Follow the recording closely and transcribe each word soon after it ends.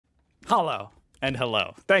Hello and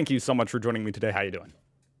hello. Thank you so much for joining me today. How you doing?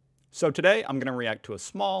 So today I'm going to react to a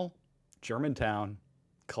small German town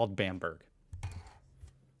called Bamberg.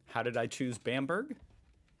 How did I choose Bamberg?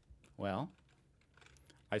 Well,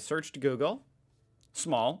 I searched Google,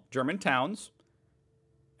 small German towns,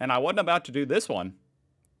 and I wasn't about to do this one.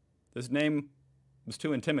 This name was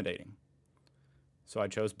too intimidating. So I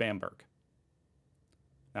chose Bamberg.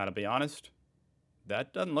 Now, to be honest,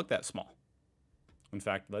 that doesn't look that small. In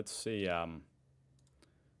fact, let's see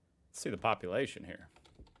the population here.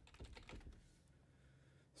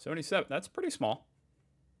 77, that's pretty small.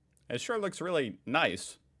 It sure looks really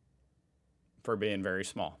nice for being very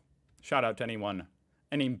small. Shout out to any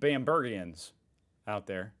Bambergians out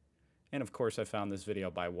there. And of course, I found this video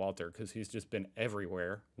by Walter because he's just been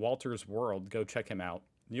everywhere. Walter's World, go check him out.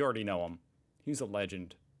 You already know him. He's a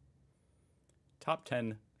legend. Top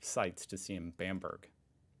 10 sites to see in Bamberg.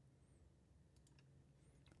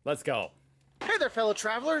 Let's go. Hey there, fellow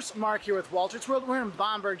travelers. Mark here with Walter's World. We're in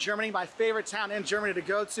Bamberg, Germany, my favorite town in Germany to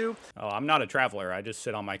go to. Oh, I'm not a traveler. I just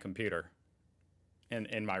sit on my computer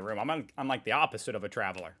in my room. I'm like the opposite of a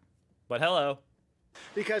traveler. But hello.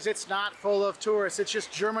 Because it's not full of tourists. It's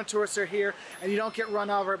just German tourists are here, and you don't get run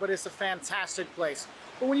over, but it's a fantastic place.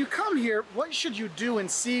 But when you come here, what should you do and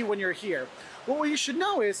see when you're here? Well, what you should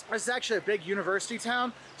know is it's actually a big university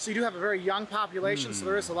town, so you do have a very young population, so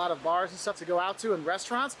there is a lot of bars and stuff to go out to and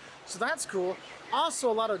restaurants, so that's cool.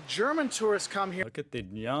 Also, a lot of German tourists come here. Look at the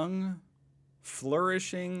young,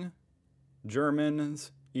 flourishing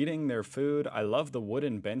Germans eating their food. I love the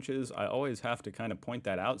wooden benches. I always have to kind of point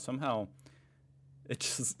that out. Somehow, it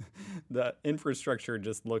just, the infrastructure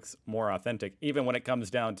just looks more authentic, even when it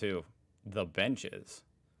comes down to the benches.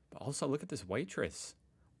 But also, look at this waitress.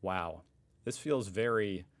 Wow. This feels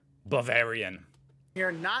very Bavarian.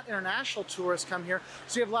 Here, not international tourists come here,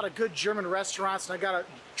 so you have a lot of good German restaurants, and I got a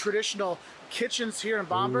traditional kitchens here in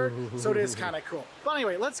Bamberg, so it is kind of cool. But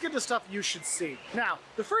anyway, let's get to stuff you should see. Now,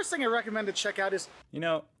 the first thing I recommend to check out is... You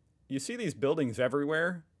know, you see these buildings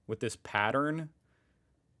everywhere with this pattern.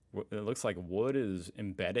 It looks like wood is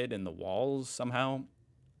embedded in the walls somehow.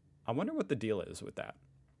 I wonder what the deal is with that.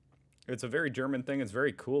 It's a very German thing. It's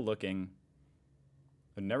very cool looking.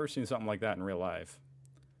 I've never seen something like that in real life.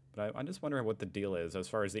 But I just wonder what the deal is as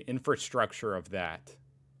far as the infrastructure of that.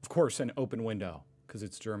 Of course, an open window, because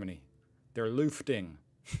it's Germany. They're lufting.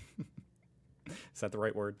 Is that the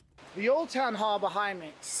right word? The old town hall behind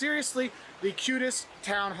me. Seriously, the cutest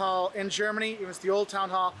town hall in Germany. It was the old town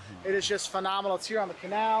hall. It is just phenomenal. It's here on the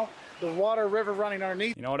canal, the water river running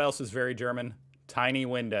underneath. You know what else is very German? Tiny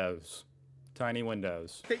windows. Tiny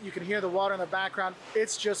windows. You can hear the water in the background.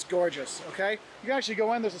 It's just gorgeous, okay? You can actually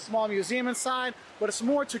go in, there's a small museum inside, but it's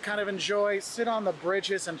more to kind of enjoy, sit on the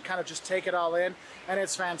bridges and kind of just take it all in, and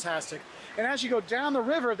it's fantastic. And as you go down the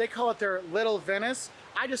river, they call it their Little Venice.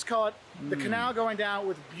 I just call it the canal going down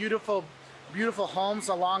with beautiful, beautiful homes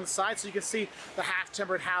alongside, so you can see the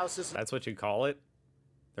half-timbered houses. That's what you call it?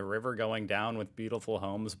 The river going down with beautiful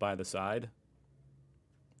homes by the side?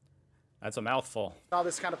 That's a mouthful. All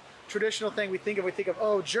this kind of traditional thing we think of,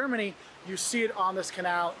 oh, Germany, you see it on this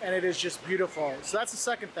canal, and it is just beautiful. So that's the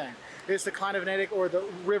second thing, is the Kleine Venedig or the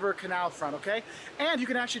river canal front, okay? And you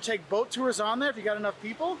can actually take boat tours on there if you got enough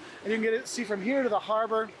people, and you can get to see from here to the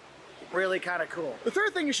harbor. Really kind of cool. The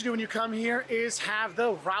third thing you should do when you come here is have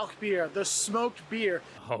the Rauchbier, the smoked beer.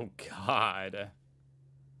 Oh, God.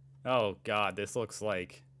 Oh, God, this looks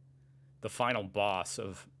like the final boss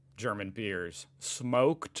of German beers.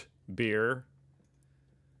 Smoked beer.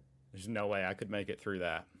 There's no way I could make it through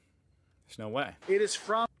that. There's no way. It is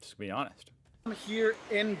from, just to be honest, here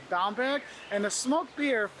in Bamberg, and the smoked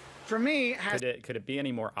beer for me has... Could it be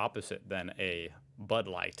any more opposite than a Bud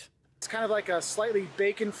Light? It's kind of like a slightly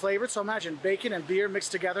bacon flavored, so imagine bacon and beer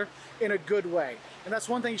mixed together in a good way. And that's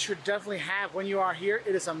one thing you should definitely have when you are here.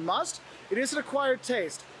 It is a must. It is an acquired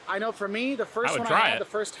taste. I know for me, the first one I had, the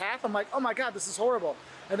first half, I'm like, oh my God, this is horrible.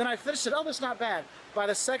 And then I finished it, oh, that's not bad. By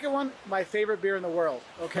the second one, my favorite beer in the world,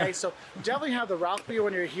 okay? So definitely have the Rauch beer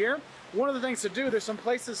when you're here. One of the things to do, there's some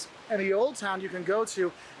places in the old town you can go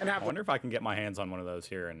to and have... I wonder if I can get my hands on one of those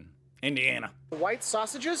here in Indiana. White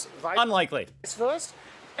sausages. Unlikely. First,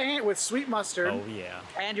 and with sweet mustard. Oh, yeah.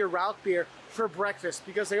 And your Rauch beer for breakfast,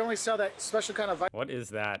 because they only sell that special kind of... What is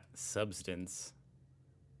that substance?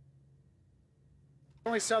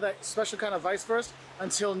 Only sell that special kind of Weisswurst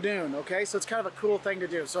until noon, okay? So it's kind of a cool thing to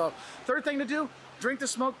do. So third thing to do, drink the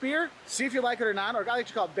smoked beer, see if you like it or not, or I like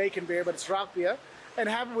to call it bacon beer, but it's Rauch beer, and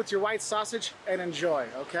have it with your white sausage and enjoy,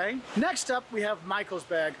 okay? Next up, we have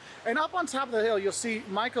Michaelsberg. And up on top of the hill, you'll see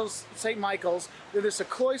St. Michael's. There's a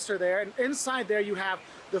cloister there, and inside there you have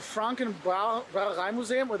the Frankenbrauerei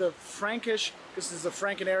Museum, or the Frankish, this is the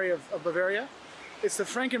Franken area of Bavaria. It's the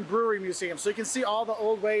Franken Brewery Museum. So you can see all the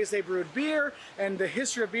old ways they brewed beer and the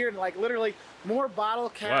history of beer, and like literally more bottle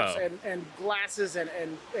caps and glasses and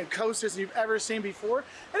coasters than you've ever seen before.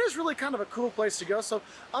 And it's really kind of a cool place to go. So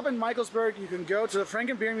up in Michaelsburg, you can go to the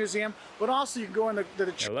Franken Beer Museum, but also you can go in the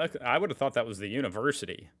church. I would have thought that was the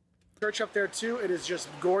university. Church up there too. It is just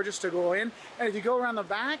gorgeous to go in. And if you go around the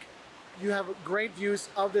back, you have great views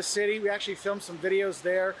of the city. We actually filmed some videos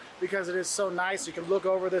there because it is so nice. You can look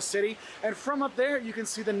over the city. And from up there, you can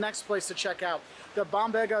see the next place to check out, the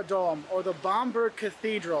Bamberger Dome, or the Bamberg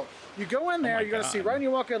Cathedral. You go in there, you're going to see right when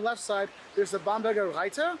you walk in the left side, there's the Bamberger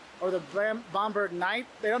Reiter, or the Bamberg Knight.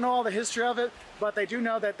 They don't know all the history of it, but they do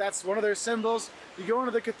know that that's one of their symbols. You go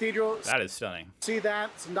into the cathedral. That is stunning. See that?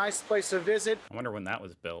 It's a nice place to visit. I wonder when that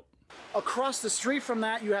was built. Across the street from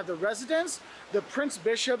that, you have the residence, the Prince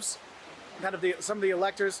Bishops, kind of some of the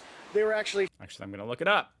electors. They were actually I'm gonna look it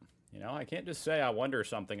up. You know, I can't just say I wonder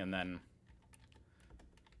something and then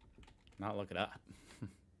not look it up.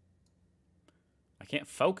 I can't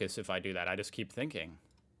focus if I do that. I just keep thinking.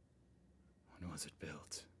 When was it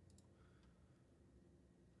built?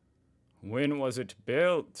 When was it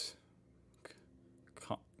built?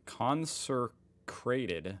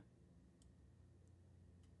 Consecrated.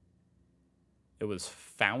 It was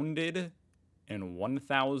founded in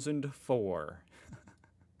 1004.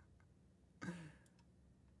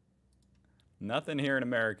 Nothing here in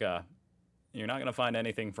America. You're not going to find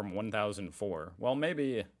anything from 1004. Well,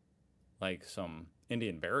 maybe like some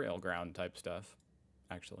Indian burial ground type stuff,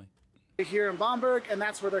 actually. Here in Bamberg, and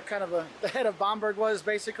that's where they're kind of the head of Bamberg was,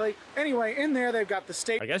 basically. Anyway, in there they've got the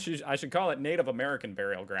state. I guess I should call it Native American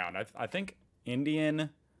burial ground. I think Indian.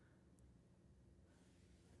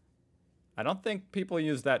 I don't think people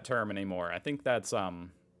use that term anymore. I think that's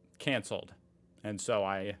canceled. And so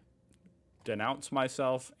I denounce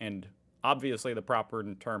myself, and obviously the proper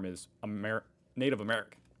term is Native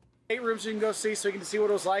American. 8 rooms you can go see, so you can see what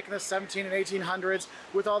it was like in the 17 and 1800s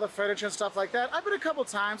with all the furniture and stuff like that. I've been a couple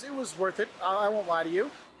times. It was worth it. I won't lie to you.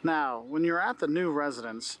 Now, when you're at the new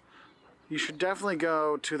residence, you should definitely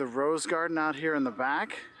go to the Rose Garden out here in the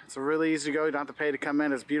back. It's really easy to go. You don't have to pay to come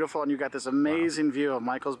in. It's beautiful, and you've got this amazing view of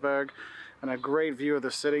Michaelsburg and a great view of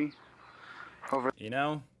the city. You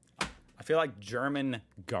know, I feel like German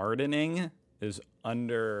gardening is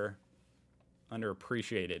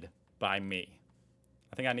underappreciated by me.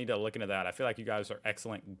 I think I need to look into that. I feel like you guys are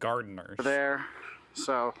excellent gardeners. There,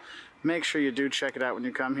 so make sure you do check it out when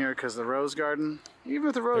you come here, because the Rose Garden, even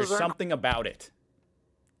with the roses, there's something about it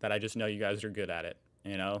that I just know you guys are good at it.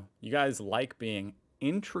 You know, you guys like being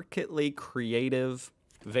intricately creative,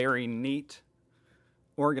 very neat,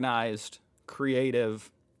 organized,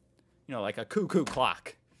 creative. You know, like a cuckoo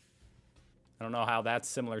clock. I don't know how that's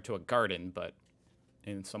similar to a garden, but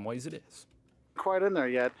in some ways it is. Quite in there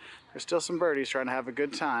yet. There's still some birdies trying to have a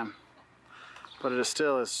good time, but it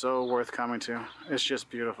still is so worth coming to. It's just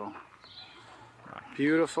beautiful.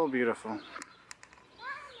 Beautiful, beautiful.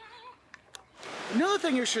 Another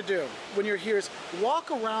thing you should do when you're here is walk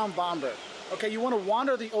around Bamberg. Okay, you want to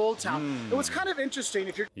wander the old town. And what's kind of interesting,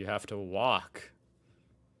 if you have to walk.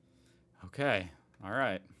 Okay, all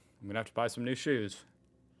right. I'm gonna have to buy some new shoes.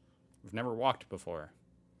 We've never walked before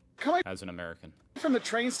as an American. From the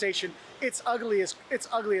train station, it's ugly as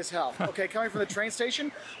hell. Okay, coming from the train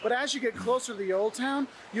station, but as you get closer to the old town,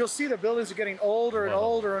 you'll see the buildings are getting older and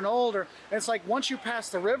older and older. And it's like once you pass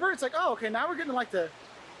the river, it's like, oh, okay, now we're getting to like the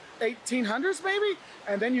 1800s maybe,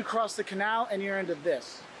 and then you cross the canal and you're into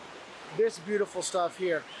this beautiful stuff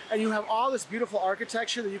here, and you have all this beautiful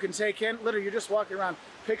architecture that you can take in. Literally, you're just walking around,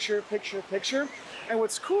 picture, picture, picture. And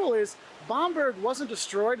what's cool is Bamberg wasn't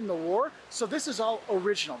destroyed in the war, so this is all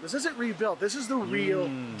original. This isn't rebuilt. This is the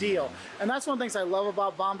real deal. And that's one of the things I love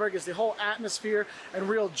about Bamberg, is the whole atmosphere and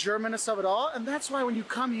real Germanness of it all. And that's why when you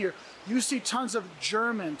come here, you see tons of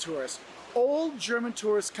German tourists. Old German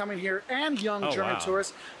tourists coming here, and young German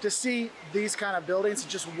tourists, to see these kind of buildings.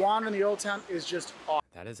 And just wandering the old town is just awesome.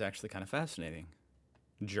 That is actually kind of fascinating.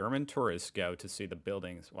 German tourists go to see the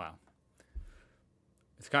buildings. Wow.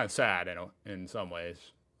 It's kind of sad in some ways.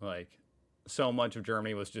 Like, so much of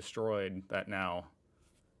Germany was destroyed that now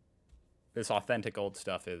this authentic old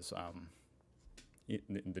stuff is,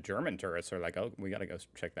 the German tourists are like, oh, we got to go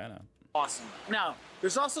check that out. Awesome. Now,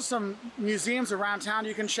 there's also some museums around town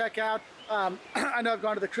you can check out. I know I've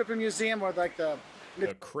gone to the Crypto Museum, or like the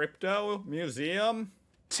Crypto Museum?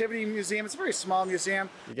 Nativity Museum. It's a very small museum.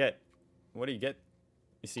 What do you get?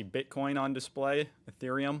 You see Bitcoin on display,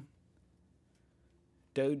 Ethereum,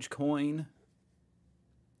 Dogecoin.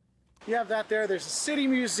 You have that there. There's a city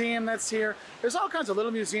museum that's here. There's all kinds of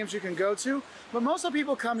little museums you can go to, but most of the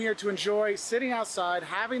people come here to enjoy sitting outside,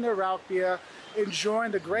 having their Rauch beer,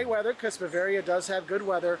 enjoying the great weather, because Bavaria does have good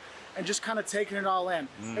weather, and just kind of taking it all in.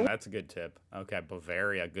 That's a good tip. Okay,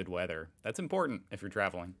 Bavaria, good weather. That's important if you're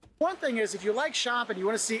traveling. One thing is, if you like shopping, you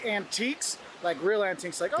want to see antiques, like real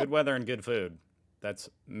antiques, like, oh, Good weather and good food. Those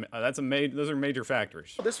are major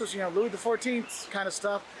factors. this was, Louis XIV kind of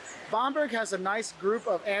stuff. Bamberg has a nice group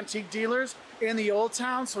of antique dealers in the old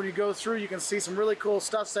town, so when you go through, you can see some really cool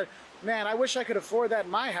stuff. So, man, I wish I could afford that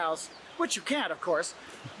in my house, which you can't, of course.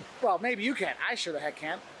 Well, maybe you can. I sure the heck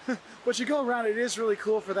can't. But you go around, it is really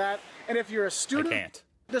cool for that. And if you're a student, I can't.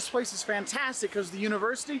 This place is fantastic because the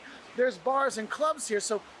university, there's bars and clubs here.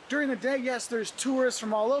 So during the day, yes, there's tourists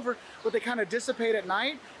from all over, but they kind of dissipate at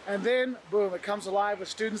night. And then, boom, it comes alive with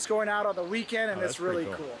students going out on the weekend, and it's really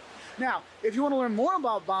cool. Now, if you want to learn more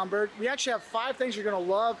about Bamberg, we actually have 5 things you're going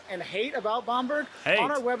to love and hate about Bamberg on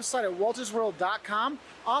our website at waltersworld.com.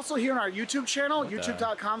 Also here on our YouTube channel,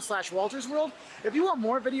 youtube.com/waltersworld. If you want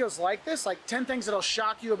more videos like this, like 10 things that'll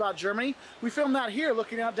shock you about Germany, we filmed that here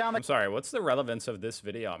looking out down the... I'm sorry, what's the relevance of this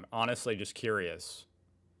video? I'm honestly just curious.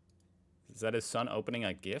 Is that his son opening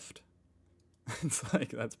a gift? It's like,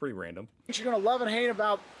 that's pretty random. You're going to love and hate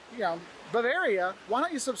about, Bavaria. Why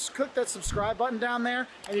don't you click that subscribe button down there,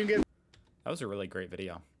 and you can get... That was a really great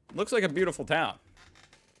video. Looks like a beautiful town.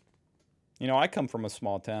 I come from a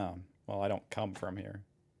small town. Well, I don't come from here.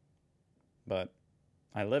 But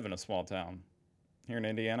I live in a small town here in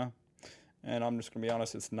Indiana. And I'm just going to be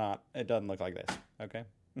honest, it doesn't look like this, okay?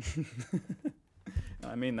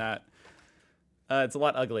 I mean that. It's a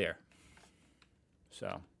lot uglier.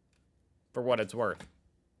 So, for what it's worth,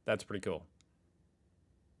 that's pretty cool.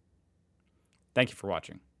 Thank you for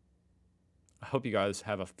watching. I hope you guys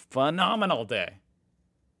have a phenomenal day.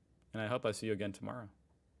 And I hope I see you again tomorrow.